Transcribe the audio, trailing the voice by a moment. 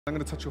I'm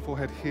going to touch your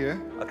forehead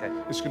here. Okay.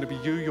 It's going to be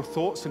you, your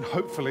thoughts, and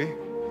hopefully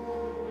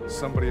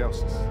somebody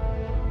else's.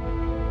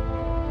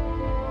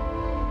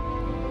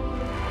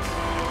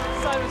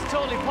 Simon's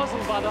totally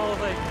puzzled by the whole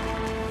thing.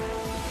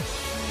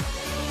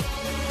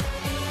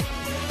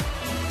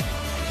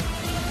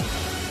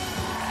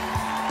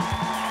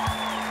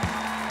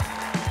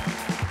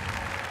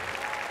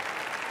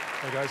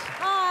 Hey guys.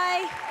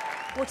 Hi.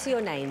 What are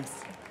your names?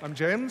 I'm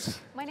James.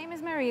 My name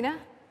is Marina.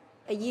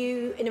 Are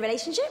you in a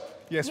relationship?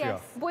 Yes, we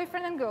are.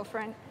 Boyfriend and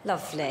girlfriend.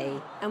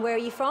 Lovely. And where are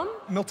you from?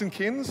 Milton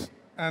Keynes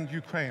and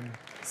Ukraine.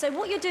 So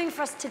what you're doing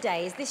for us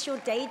today, is this your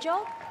day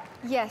job?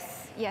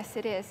 Yes,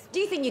 it is.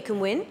 Do you think you can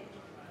win?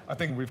 I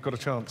think we've got a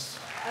chance.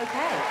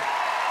 Okay.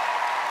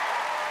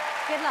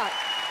 Good luck.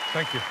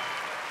 Thank you.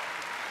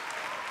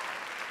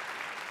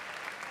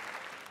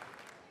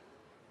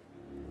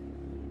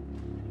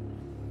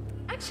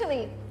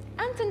 Actually,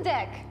 Anton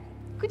Deck,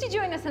 could you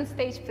join us on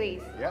stage,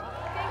 please? Yeah.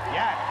 Thank you.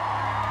 Yeah.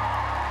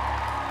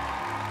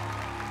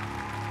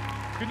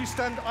 Can you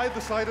stand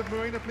either side of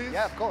Marina, please?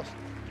 Yeah, of course.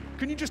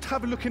 Can you just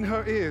have a look in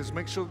her ears,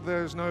 make sure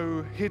there's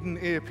no hidden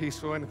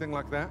earpiece or anything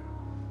like that?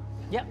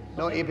 Yep.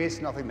 No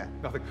earpiece, nothing there.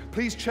 Nothing.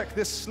 Please check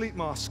this sleep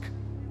mask.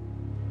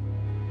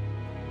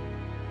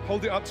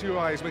 Hold it up to your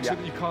eyes, make sure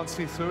that you can't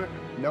see through it.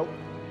 Nope,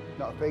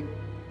 not a thing.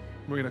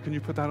 Marina, can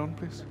you put that on,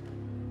 please?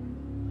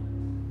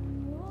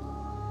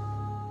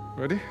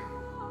 Ready?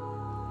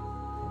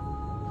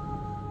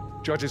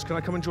 Judges, can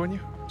I come and join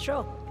you?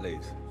 Sure.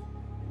 Please.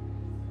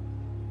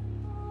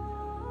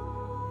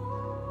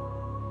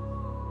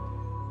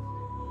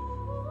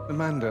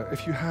 Amanda,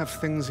 if you have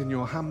things in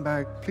your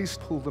handbag, please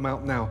pull them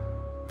out now.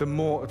 The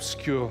more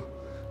obscure,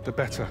 the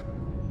better.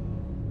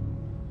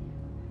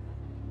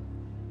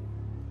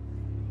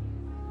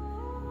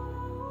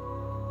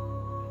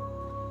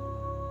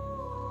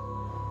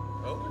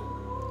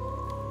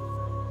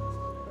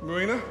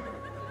 Marina,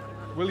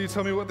 will you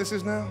tell me what this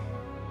is now?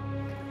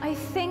 I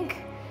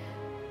think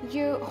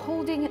you're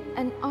holding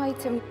an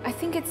item. I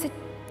think it's a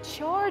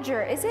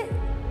charger, is it?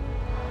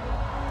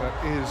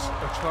 That is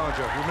a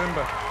charger.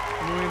 Remember,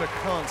 Marina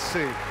can't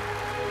see.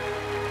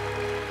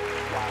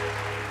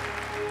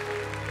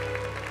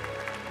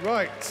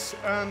 Right,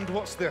 and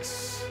what's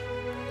this?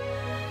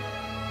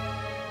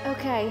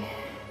 Okay,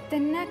 the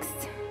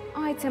next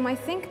item, I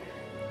think,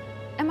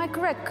 am I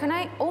correct? Can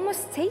I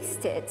almost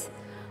taste it?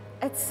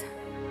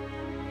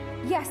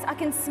 Yes, I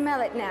can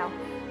smell it now.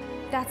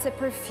 That's a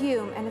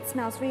perfume, and it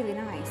smells really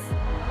nice.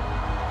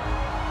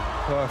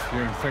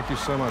 Perfume. Thank you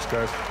so much,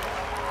 guys.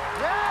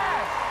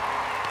 Yes!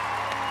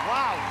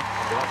 Wow.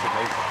 That's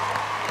amazing.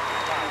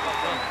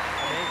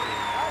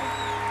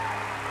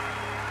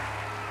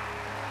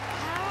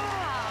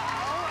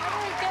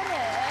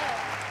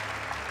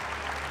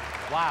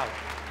 Wow.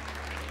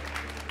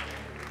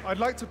 I'd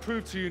like to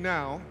prove to you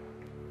now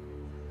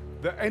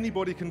that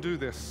anybody can do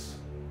this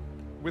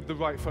with the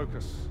right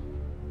focus.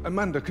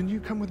 Amanda, can you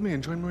come with me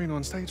and join Marina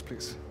on stage,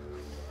 please?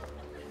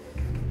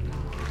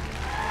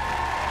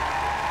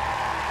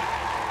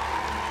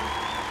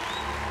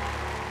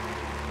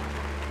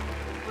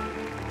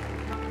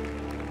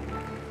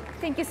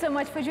 Thank you so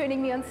much for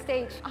joining me on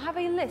stage. I have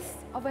a list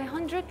of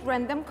 100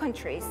 random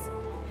countries.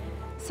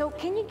 So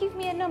can you give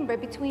me a number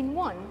between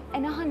 1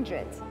 and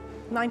 100?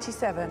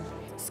 97.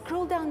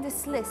 Scroll down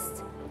this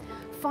list,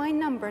 find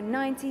number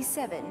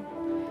 97,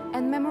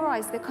 and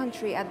memorize the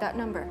country at that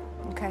number.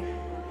 Okay.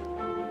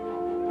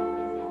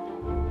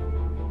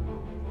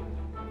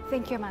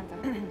 Thank you, Amanda.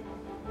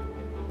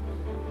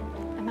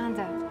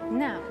 Amanda,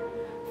 now,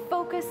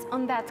 focus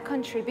on that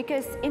country,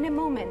 because in a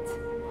moment,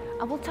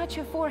 I will touch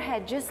your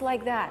forehead just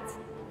like that.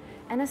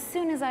 And as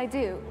soon as I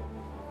do,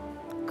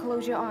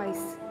 close your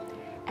eyes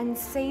and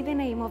say the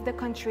name of the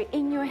country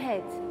in your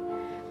head,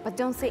 but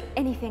don't say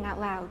anything out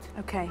loud.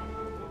 Okay.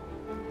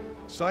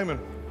 Simon,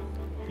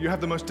 you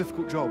have the most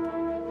difficult job.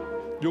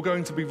 You're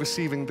going to be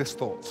receiving this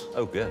thought.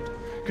 Oh, good.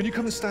 Can you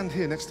come and stand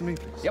here next to me,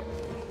 please? Yep.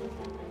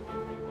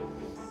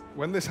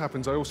 When this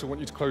happens, I also want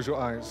you to close your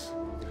eyes.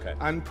 Okay.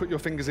 And put your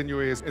fingers in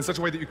your ears in such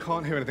a way that you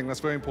can't hear anything. That's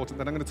very important.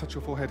 Then I'm going to touch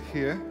your forehead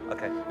here.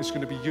 Okay. It's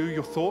going to be you,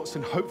 your thoughts,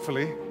 and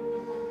hopefully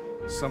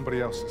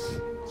somebody else's.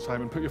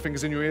 Simon, put your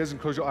fingers in your ears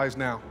and close your eyes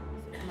now.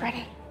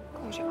 Ready?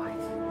 Close your eyes.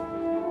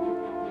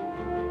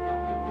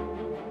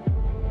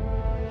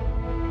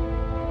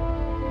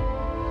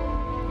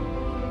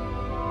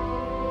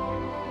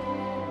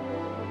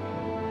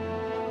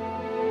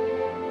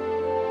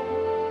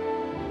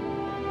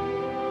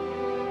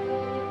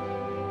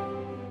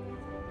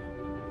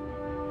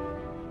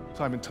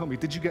 Simon, tell me,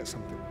 did you get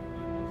something?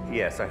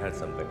 Yes, I had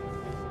something.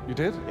 You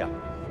did? Yeah.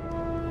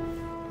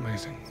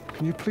 Amazing.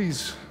 Can you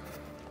please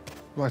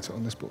write it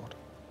on this board?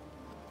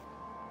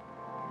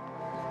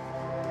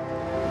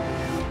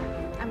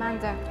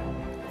 Amanda,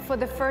 for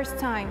the first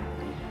time,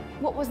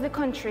 what was the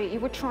country you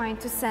were trying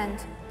to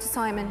send to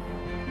Simon?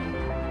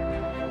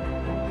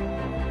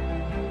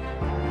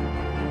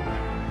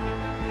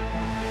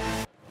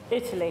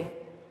 Italy.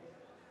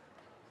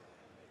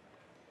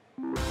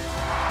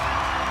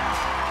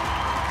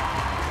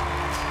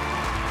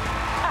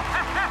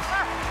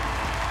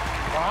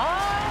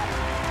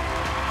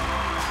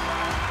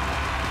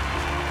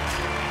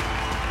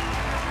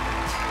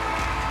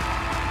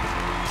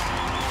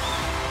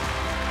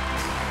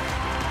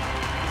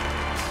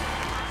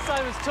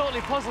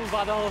 totally puzzled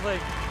by the whole thing.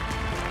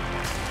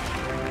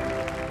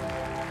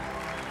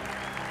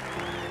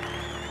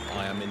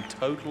 I am in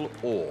total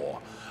awe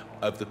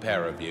of the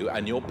pair of you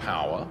and your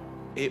power.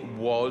 It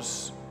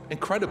was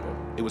incredible.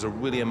 It was a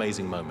really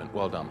amazing moment.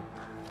 Well done.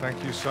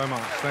 Thank you so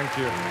much. Thank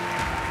you.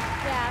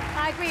 Yeah,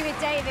 I agree with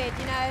David,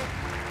 you know.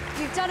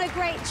 You've done a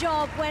great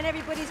job when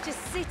everybody's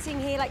just sitting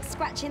here, like,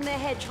 scratching their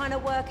head, trying to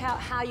work out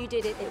how you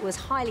did it. It was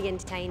highly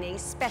entertaining,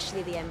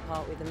 especially the end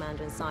part with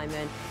Amanda and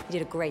Simon. You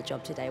did a great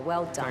job today.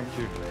 Well done. Thank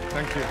you.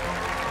 Thank you.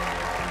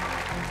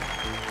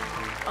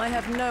 I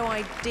have no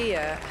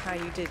idea how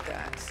you did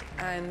that,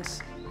 and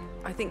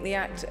I think the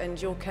act and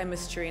your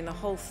chemistry and the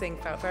whole thing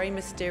felt very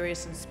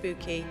mysterious and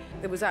spooky.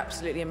 It was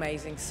absolutely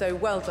amazing. So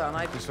well done.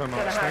 I you so don't know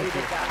much. how Thank you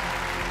did you. that.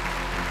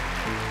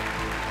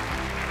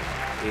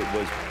 It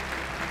was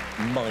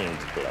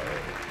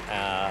mind-blowing.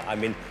 I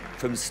mean,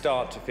 from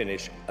start to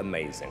finish,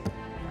 amazing.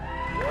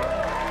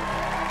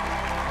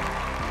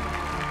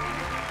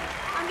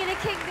 I'm going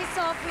to kick this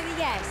off with a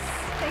yes.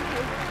 Thank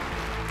you.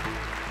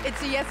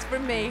 It's a yes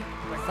from me.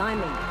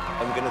 Simon.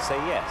 I'm going to say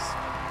yes.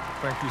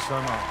 Thank you so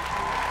much.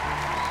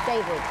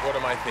 David. What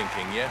am I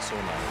thinking, yes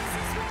or no?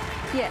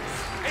 Yes.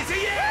 It's a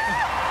yes!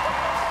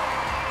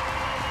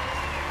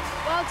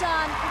 Well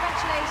done.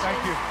 Congratulations.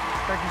 Thank you.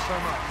 Thank you so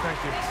much. Thank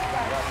you.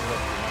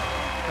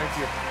 Thank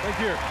you. Thank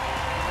you.